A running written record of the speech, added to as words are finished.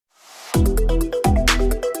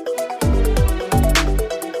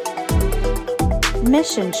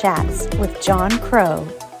Mission Chats with John Crowe.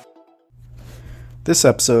 This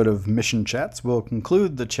episode of Mission Chats will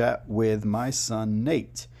conclude the chat with my son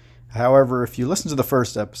Nate. However, if you listen to the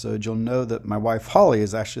first episode, you'll know that my wife Holly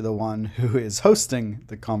is actually the one who is hosting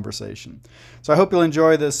the conversation. So I hope you'll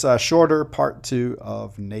enjoy this shorter part 2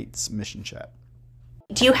 of Nate's Mission Chat.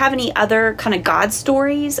 Do you have any other kind of God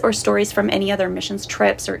stories or stories from any other missions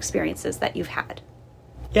trips or experiences that you've had?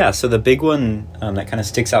 Yeah, so the big one that kind of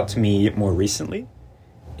sticks out to me more recently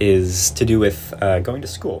is to do with going to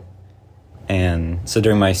school. And so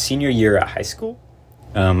during my senior year at high school,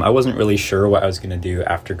 I wasn't really sure what I was going to do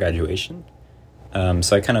after graduation.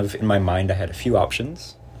 So I kind of, in my mind, I had a few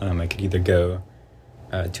options. I could either go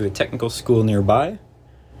to a technical school nearby.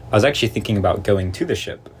 I was actually thinking about going to the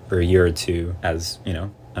ship for a year or two as,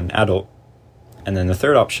 an adult. And then the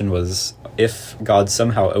third option was if God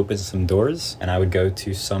somehow opens some doors and I would go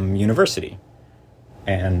to some university.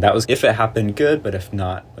 And that was if it happened, good, but if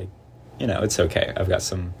not, it's okay. I've got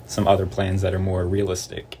some other plans that are more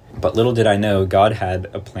realistic. But little did I know, God had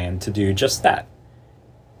a plan to do just that.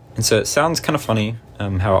 And so it sounds kind of funny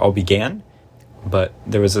how it all began, but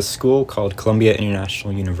there was a school called Columbia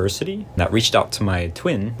International University that reached out to my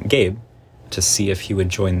twin, Gabe, to see if he would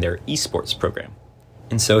join their esports program.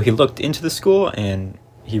 And so he looked into the school and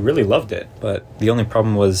he really loved it. But the only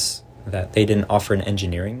problem was that they didn't offer an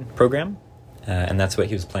engineering program, and that's what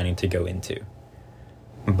he was planning to go into.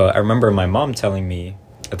 But I remember my mom telling me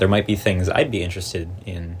that there might be things I'd be interested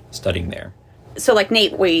in studying there. So like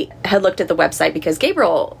Nate, we had looked at the website because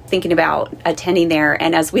Gabriel thinking about attending there.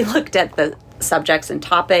 And as we looked at the subjects and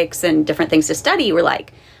topics and different things to study, we're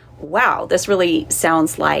like, wow, this really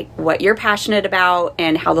sounds like what you're passionate about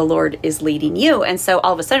and how the Lord is leading you. And so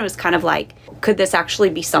all of a sudden it was kind of like, could this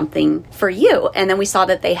actually be something for you? And then we saw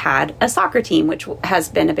that they had a soccer team, which has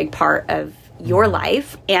been a big part of your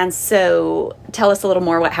life. And so tell us a little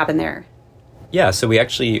more what happened there. Yeah, so we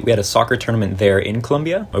had a soccer tournament there in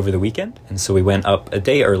Columbia over the weekend. And so we went up a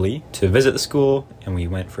day early to visit the school, and we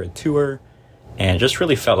went for a tour, and it just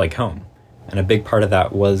really felt like home. And a big part of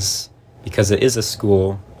that was because it is a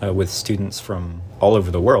school with students from all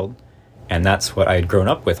over the world, and that's what I had grown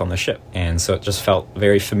up with on the ship. And so it just felt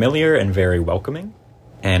very familiar and very welcoming.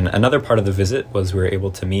 And another part of the visit was we were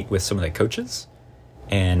able to meet with some of the coaches.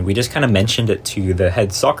 And we just kind of mentioned it to the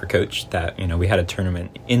head soccer coach that, we had a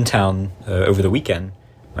tournament in town over the weekend.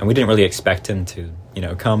 And we didn't really expect him to,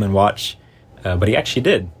 come and watch, but he actually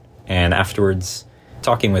did. And afterwards,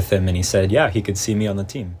 talking with him, and he said, yeah, he could see me on the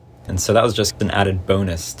team. And so that was just an added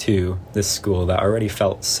bonus to this school that already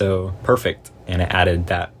felt so perfect. And it added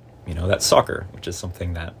that, that soccer, which is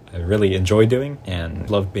something that I really enjoy doing and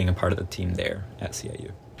loved being a part of the team there at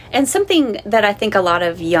CIU. And something that I think a lot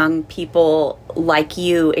of young people like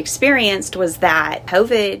you experienced was that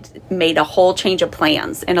COVID made a whole change of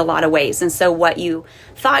plans in a lot of ways. And so what you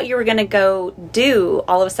thought you were going to go do,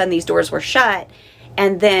 all of a sudden these doors were shut.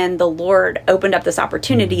 And then the Lord opened up this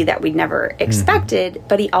opportunity that we'd never expected,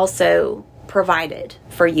 but he also provided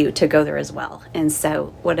for you to go there as well. And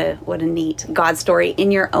so what a neat God story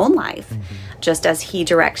in your own life, just as he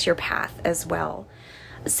directs your path as well.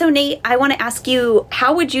 So Nate, I want to ask you,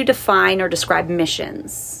 how would you define or describe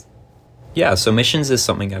missions? Yeah, so missions is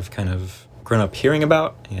something I've kind of grown up hearing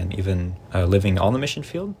about and even living on the mission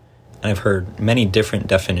field. And I've heard many different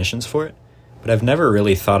definitions for it, but I've never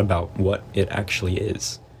really thought about what it actually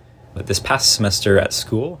is. But this past semester at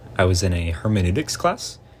school, I was in a hermeneutics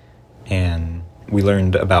class, and we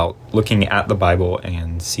learned about looking at the Bible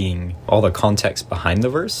and seeing all the context behind the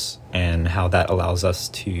verse and how that allows us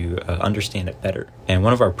to understand it better. And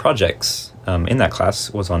one of our projects in that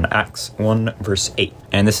class was on Acts 1 verse 8.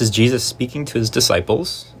 And this is Jesus speaking to his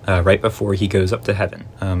disciples right before he goes up to heaven.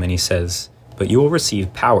 And he says, "But you will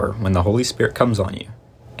receive power when the Holy Spirit comes on you,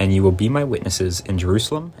 and you will be my witnesses in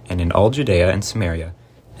Jerusalem and in all Judea and Samaria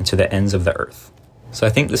and to the ends of the earth." So I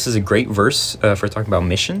think this is a great verse for talking about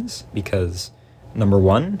missions because number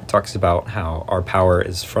one, it talks about how our power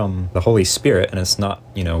is from the Holy Spirit, and it's not,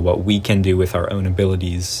 what we can do with our own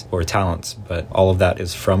abilities or talents, but all of that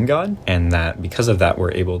is from God, and that because of that,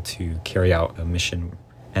 we're able to carry out a mission.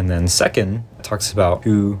 And then second, it talks about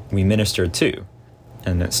who we minister to,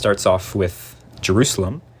 and it starts off with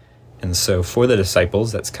Jerusalem. And so for the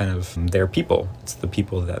disciples, that's kind of their people. It's the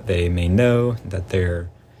people that they may know, that they're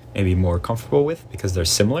maybe more comfortable with because they're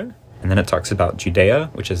similar. And then it talks about Judea,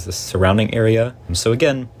 which is the surrounding area. So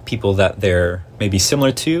again, people that they're maybe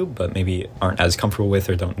similar to, but maybe aren't as comfortable with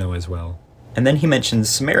or don't know as well. And then he mentions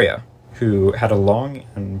Samaria, who had a long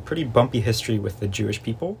and pretty bumpy history with the Jewish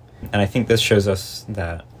people. And I think this shows us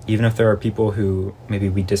that even if there are people who maybe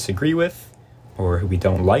we disagree with, or who we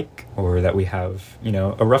don't like, or that we have,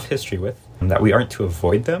 a rough history with, that we aren't to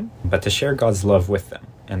avoid them, but to share God's love with them.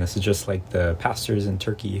 And this is just like the pastors in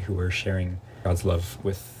Turkey who were sharing God's love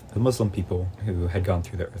with the Muslim people who had gone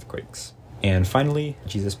through the earthquakes. And finally,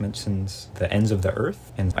 Jesus mentions the ends of the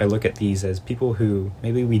earth. And I look at these as people who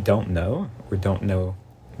maybe we don't know or don't know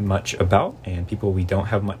much about, and people we don't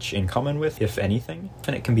have much in common with, if anything.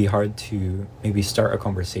 And it can be hard to maybe start a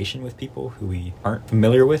conversation with people who we aren't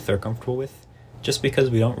familiar with or comfortable with, just because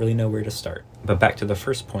we don't really know where to start. But back to the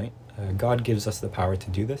first point, God gives us the power to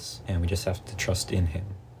do this, and we just have to trust in Him.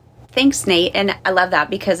 Thanks, Nate. And I love that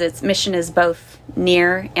because mission is both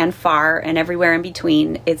near and far and everywhere in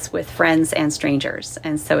between. It's with friends and strangers.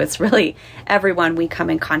 And so it's really everyone we come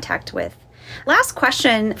in contact with. Last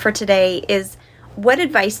question for today is, what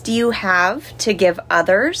advice do you have to give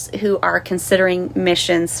others who are considering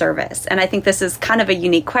mission service? And I think this is kind of a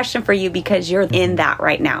unique question for you because you're in that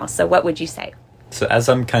right now. So what would you say? So as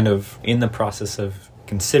I'm kind of in the process of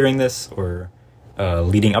considering this or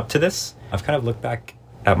leading up to this, I've kind of looked back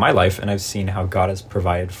at my life and I've seen how God has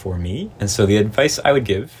provided for me. And so the advice I would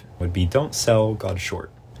give would be, don't sell God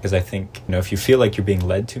short. Because I think, if you feel like you're being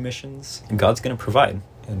led to missions, God's going to provide,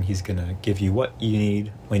 and He's going to give you what you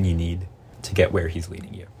need when you need to get where He's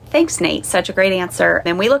leading you. Thanks, Nate. Such a great answer.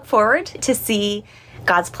 And we look forward to see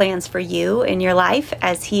God's plans for you in your life,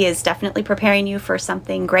 as He is definitely preparing you for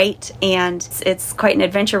something great. And it's quite an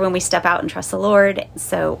adventure when we step out and trust the Lord.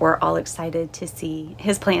 So we're all excited to see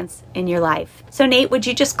His plans in your life. So Nate, would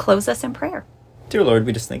you just close us in prayer? Dear Lord,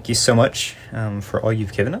 we just thank You so much for all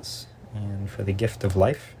You've given us and for the gift of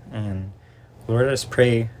life. And Lord, I just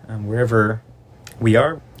pray wherever we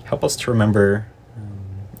are, help us to remember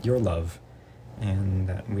Your love, and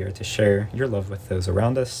that we are to share Your love with those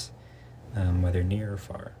around us, whether near or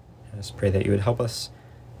far. I just pray that You would help us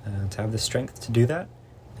to have the strength to do that,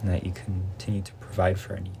 and that You continue to provide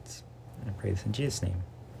for our needs. And I pray this in Jesus' name.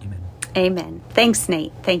 Amen. Amen. Thanks,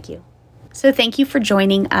 Nate. Thank you. So thank you for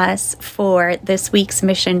joining us for this week's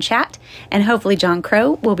Mission Chat, and hopefully John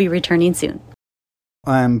Crowe will be returning soon.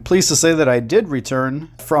 I'm pleased to say that I did return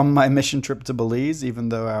from my mission trip to Belize, even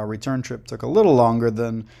though our return trip took a little longer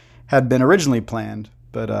than had been originally planned.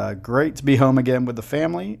 But great to be home again with the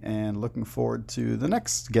family, and looking forward to the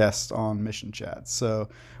next guest on Mission Chat. So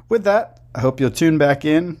with that, I hope you'll tune back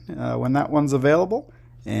in when that one's available,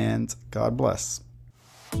 and God bless.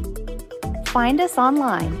 Find us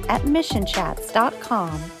online at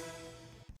missionchats.com